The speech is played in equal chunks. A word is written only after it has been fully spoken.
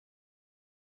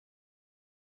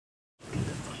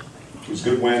was a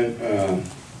good win.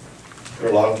 There are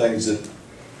a lot of things that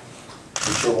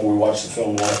I'm sure when we watch the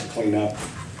film we'll have to clean up.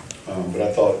 But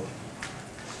I thought,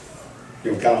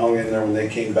 kind of hung in there when they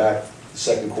came back the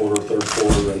second quarter, third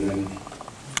quarter, and then,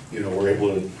 we're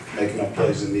able to make enough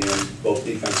plays in the end, both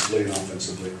defensively and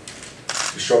offensively.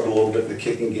 We struggled a little bit in the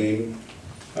kicking game,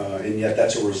 and yet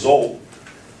that's a result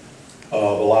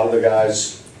of a lot of the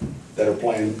guys that are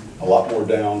playing a lot more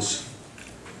downs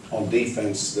on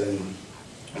defense than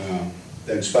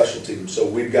special teams. So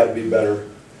we've got to be better.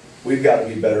 We've got to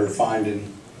be better at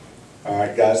finding,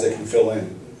 guys that can fill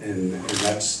in, and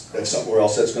that's somewhere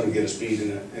else that's going to get us beat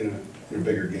in a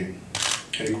bigger game.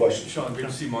 Any questions? Sean, good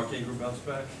to see Mark Ingram bounce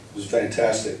back. It was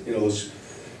fantastic. He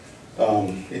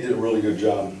did a really good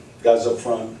job. Guys up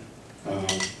front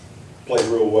played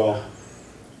real well.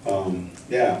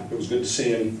 Yeah, it was good to see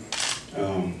him.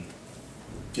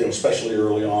 Especially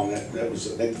early on. That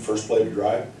was, I think, the first play of the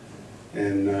drive.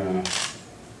 And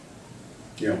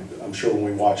I'm sure when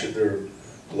we watch it, there are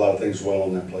a lot of things well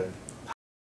on that play.